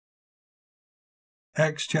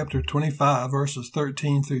Acts chapter 25, verses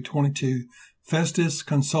 13 through 22. Festus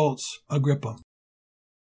consults Agrippa.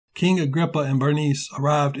 King Agrippa and Bernice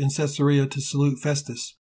arrived in Caesarea to salute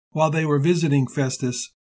Festus. While they were visiting, Festus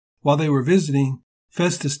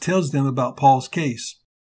tells them about Paul's case.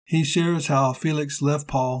 He shares how Felix left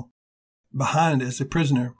Paul behind as a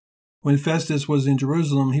prisoner. When Festus was in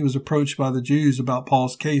Jerusalem, he was approached by the Jews about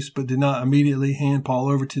Paul's case, but did not immediately hand Paul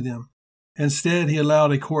over to them. Instead, he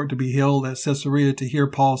allowed a court to be held at Caesarea to hear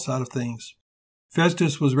Paul's side of things.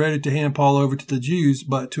 Festus was ready to hand Paul over to the Jews,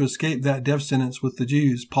 but to escape that death sentence with the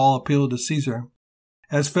Jews, Paul appealed to Caesar.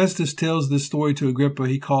 As Festus tells this story to Agrippa,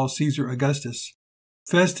 he calls Caesar Augustus.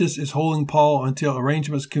 Festus is holding Paul until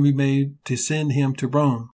arrangements can be made to send him to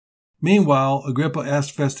Rome. Meanwhile, Agrippa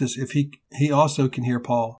asks Festus if he also can hear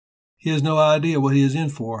Paul. He has no idea what he is in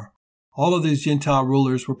for. All of these Gentile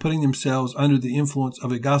rulers were putting themselves under the influence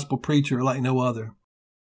of a gospel preacher like no other.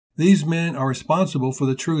 These men are responsible for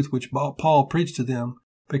the truth which Paul preached to them.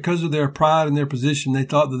 Because of their pride and their position, they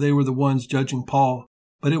thought that they were the ones judging Paul,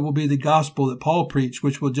 but it will be the gospel that Paul preached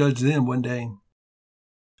which will judge them one day.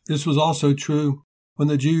 This was also true when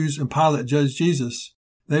the Jews and Pilate judged Jesus.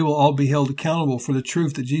 They will all be held accountable for the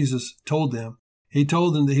truth that Jesus told them. He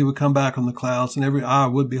told them that he would come back on the clouds and every eye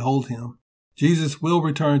would behold him. Jesus will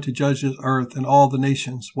return to judge this earth and all the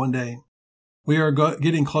nations one day. We are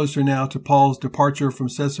getting closer now to Paul's departure from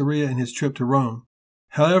Caesarea and his trip to Rome.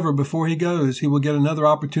 However, before he goes, he will get another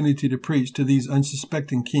opportunity to preach to these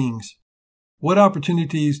unsuspecting kings. What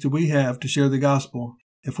opportunities do we have to share the gospel?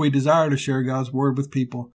 If we desire to share God's word with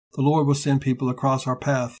people, the Lord will send people across our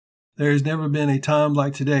path. There has never been a time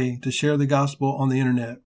like today to share the gospel on the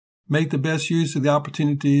internet. Make the best use of the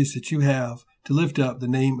opportunities that you have to lift up the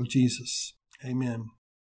name of Jesus. Amen.